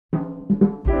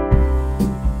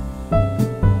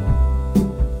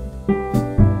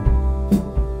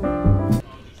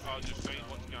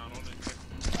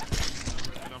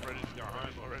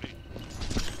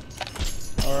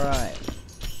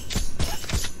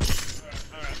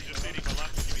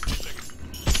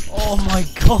Oh my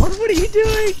god, what are you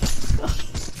doing?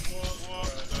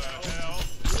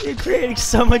 You're creating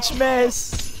so much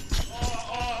mess.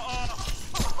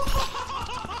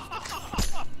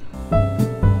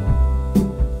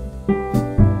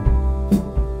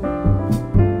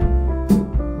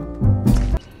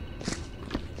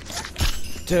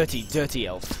 Dirty, dirty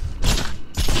elf.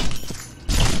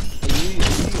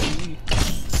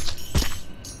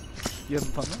 You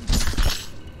having fun then?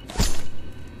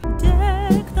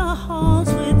 Deck the halls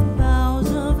with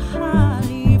boughs of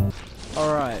holly.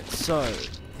 Alright, so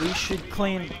we should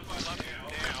clean.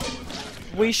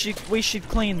 We should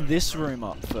clean this room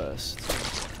up first,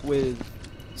 with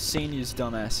Senior's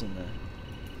dumbass in there.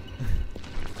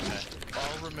 Okay.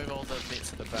 I'll remove all the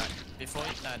bits at the back. Before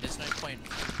you, no, there's no point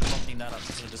locking that up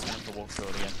because we're just going to have to walk through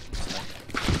it again. So.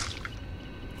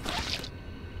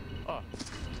 Oh.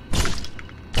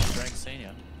 Drag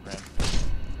Senior. Ramp.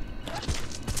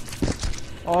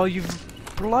 Oh, you've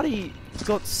bloody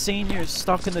got Senior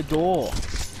stuck in the door.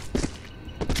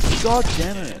 God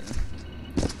damn it.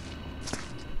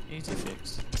 Easy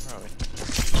fix. Where are we?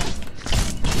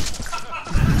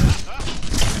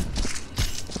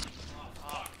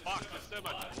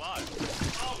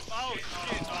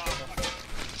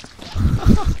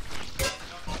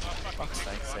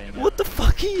 What the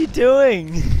fuck are you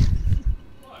doing?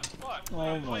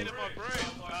 Oh my.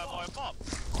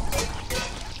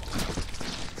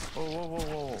 Whoa, whoa, whoa,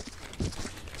 whoa.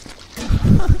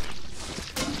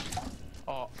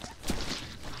 Oh.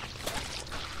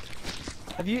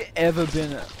 Have you ever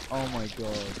been oh my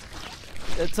god.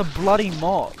 It's a bloody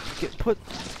mop. Put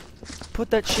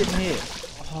that shit in here.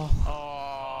 Oh.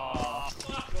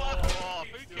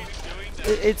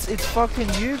 It's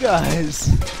fucking you guys.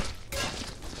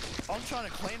 I'm trying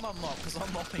to clean my mop because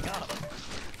I'm mopping up.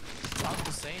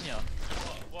 After Senior.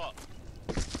 What?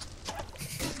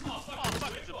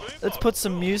 Let's put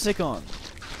some music on.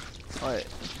 Wait.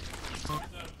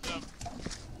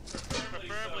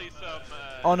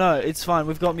 Oh no, it's fine.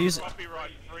 We've got music.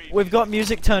 We've got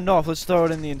music turned off. Let's throw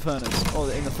it in the furnace. Oh,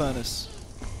 in the furnace.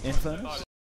 In furnace?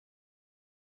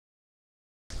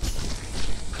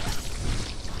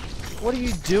 What are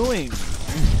you doing?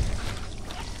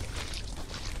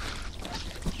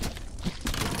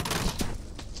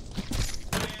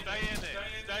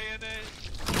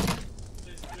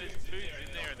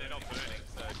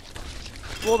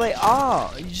 Well, they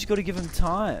are. You just got to give them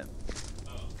time.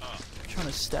 I'm trying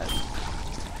to stab.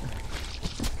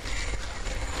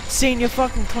 Senior,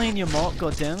 fucking clean your mop,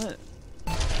 goddammit.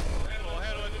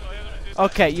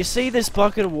 Okay, you see this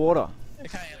bucket of water?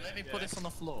 Okay, let me put this on the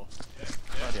floor.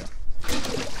 Right here.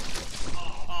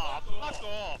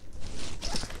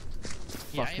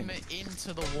 You aim it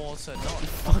into the water, not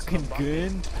fucking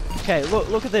goon. Okay,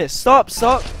 look at this. Stop,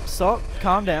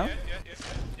 calm down.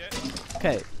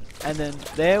 Okay, and then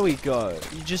there we go.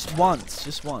 You just once.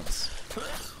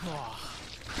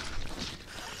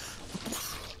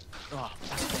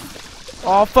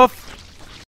 Oh, for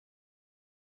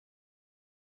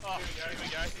oh, here we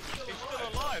go. He's still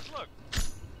alive, look.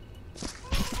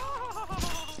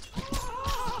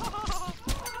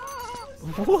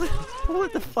 What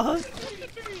the fuck? Oh,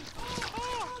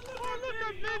 look,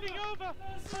 I'm bending over.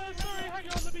 Sorry, hang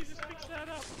on, let me just fix that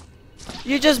up.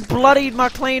 You just bloodied my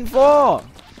clean floor.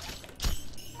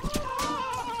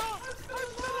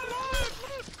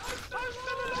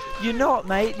 You're not,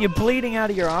 mate. You're bleeding out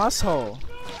of your asshole.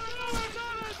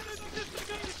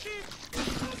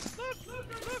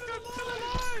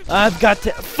 I've got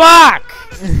to. Fuck!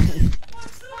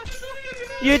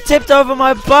 You tipped over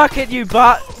my bucket, you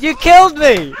butt. You killed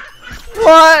me!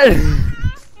 What?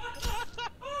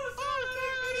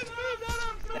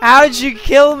 How did you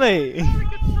kill me?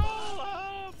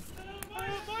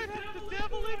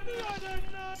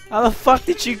 How the fuck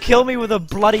did you kill me with a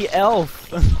bloody elf?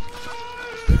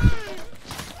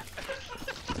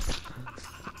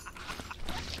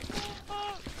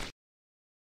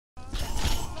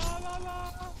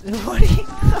 What are you...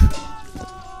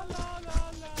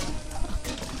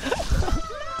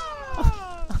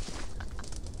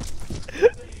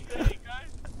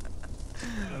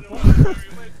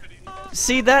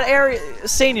 See that area,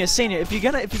 senior. If you're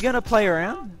gonna play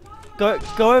around, go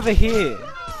over here.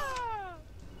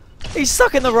 He's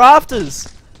stuck in the rafters.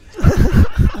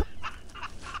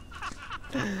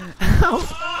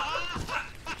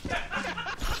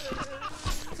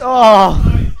 Oh.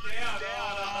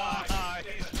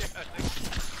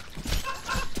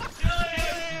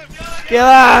 Get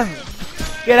out!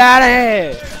 Get out of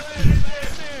here!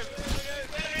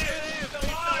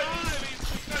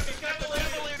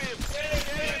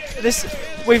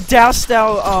 We've doused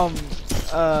our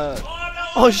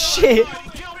Oh shit!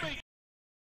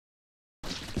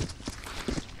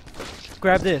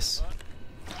 Grab this.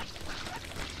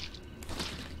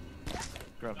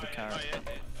 Grab the carrot.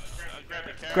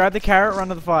 Grab the carrot, run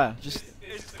to the fire. Just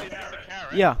Is this a carrot?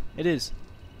 yeah, it is.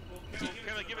 Can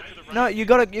I give it to the No, you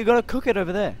gotta cook it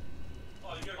over there.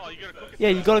 Oh, you gotta cook it. Yeah,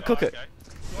 you gotta cook it.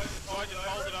 Okay. So I just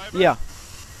hold it over? Yeah.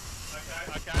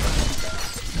 Okay.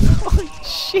 Oh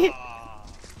shit!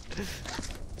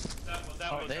 That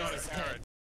Oh, was there's not a his carrot. head.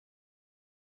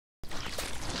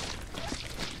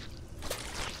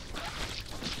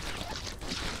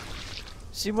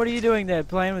 See, what are you doing there,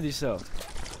 playing with yourself?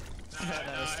 No,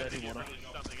 it's dirty water.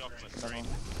 Something off my Move screen.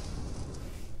 on.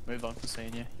 Move on,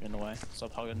 Senior. You're in the way.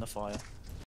 Stop hugging the fire.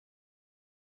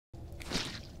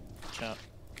 Chat.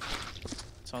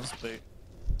 Sounds boot.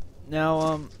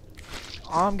 Now,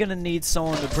 I'm gonna need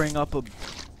someone to bring up a.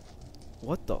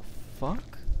 What the fuck?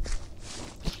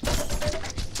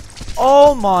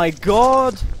 Oh my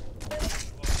god!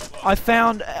 I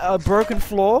found a broken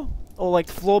floor, or like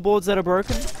floorboards that are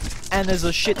broken, and there's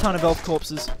a shit ton of elf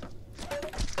corpses.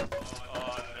 Oh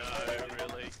no,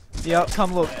 really? Yeah,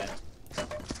 come look.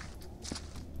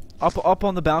 Up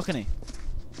on the balcony.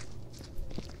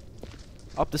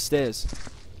 Up the stairs.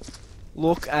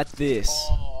 Look at this.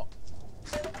 Oh,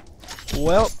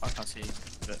 Well, I can't see.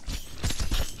 But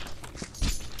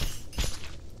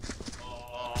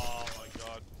Oh my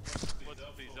god. What's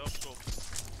up these elf corpses?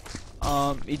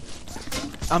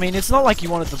 I mean, it's not like you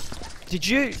wanted to.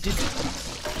 Did?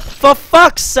 For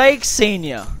fuck's sake,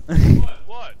 Senior!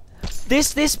 What?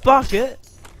 This bucket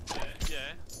Yeah.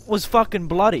 was fucking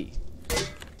bloody.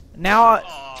 Now,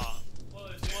 Oh. Well,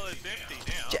 it's empty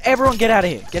now. everyone get out of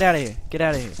here! Get out of here! Get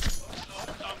out of here!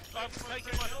 I'm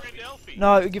taking my friend Elfie.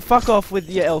 No, you fuck off with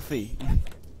your Elfie.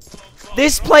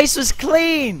 This place was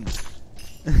clean!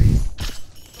 I'm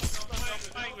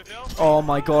playing with Elfie. Oh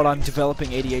my god, I'm developing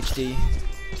ADHD.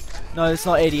 No, it's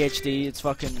not ADHD, it's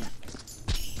fucking...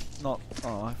 Not...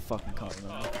 Oh, I fucking can't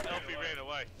remember. Elfie ran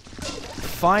away.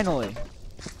 Finally!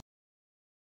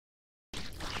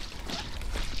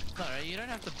 no, you don't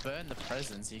have to burn the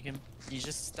presents. You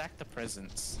just stack the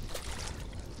presents.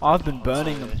 I've been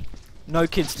burning them. No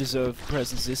kids deserve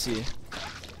presents this year.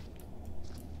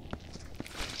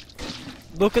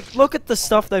 Look at the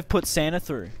stuff they've put Santa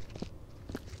through.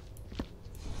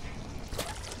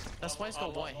 That's why he's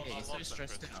got white hair. He's so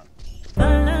stressed out. La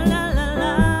la la la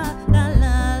la la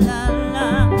la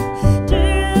la.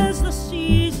 'Tis the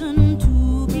season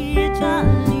to be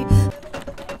jolly.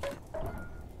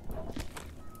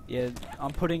 Yeah,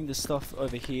 I'm putting the stuff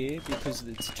over here because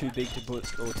it's too big to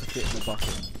put or to fit in the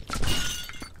bucket.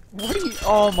 What are you?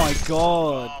 Oh my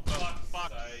god! Oh, for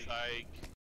fuck's sake.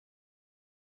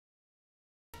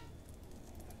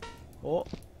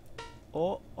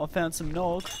 Oh, I found some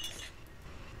nog.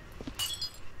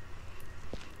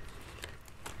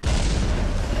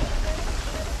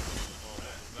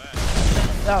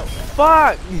 Oh,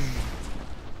 fuck!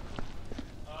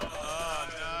 Oh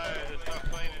no, it's not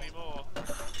clean anymore.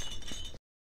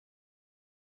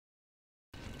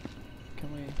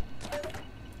 Can we...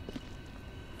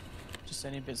 Just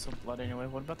any bits of blood anyway.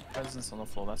 What about the presents on the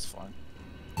floor? That's fine.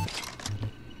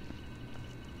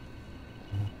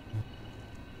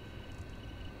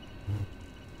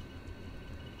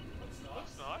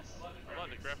 Looks nice. I like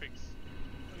the graphics.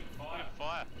 Look at the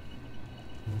fire.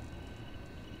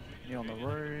 You on the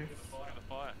roof. Look at the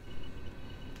fire.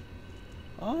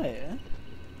 Oh yeah.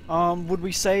 Would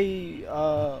we say,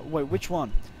 wait, which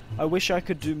one? I wish I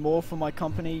could do more for my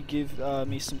company, give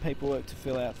me some paperwork to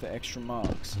fill out for extra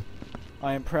marks.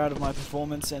 I am proud of my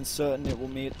performance and certain it will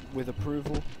meet with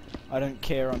approval. I don't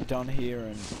care, I'm done here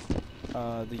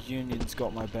and the union's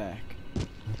got my back.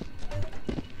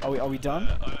 Are we done?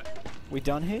 We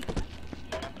done here?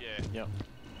 Yeah. Yep.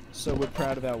 So we're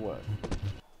proud of our work.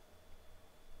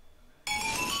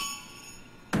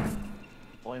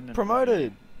 Employment.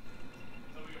 Promoted!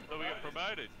 So we got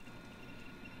promoted.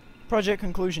 Project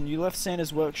conclusion. You left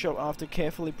Santa's workshop after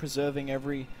carefully preserving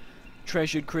every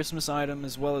treasured Christmas item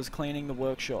as well as cleaning the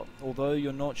workshop. Although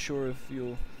you're not sure if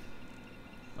you'll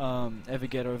ever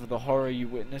get over the horror you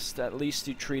witnessed, at least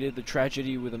you treated the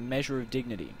tragedy with a measure of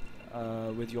dignity.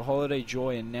 With your holiday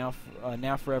joy and now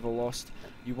forever lost,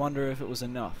 you wonder if it was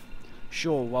enough.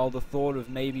 Sure, while the thought of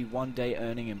maybe one day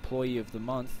earning Employee of the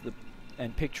Month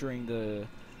and picturing the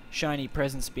shiny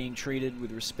presents being treated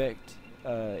with respect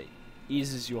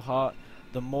eases your heart,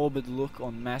 the morbid look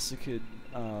on massacred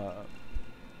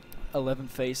 11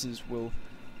 faces will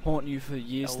haunt you for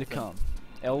years to Elven. come.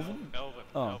 Elven? Elvin.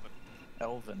 Oh.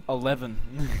 Elven. 11.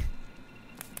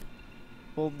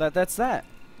 Well, that's that.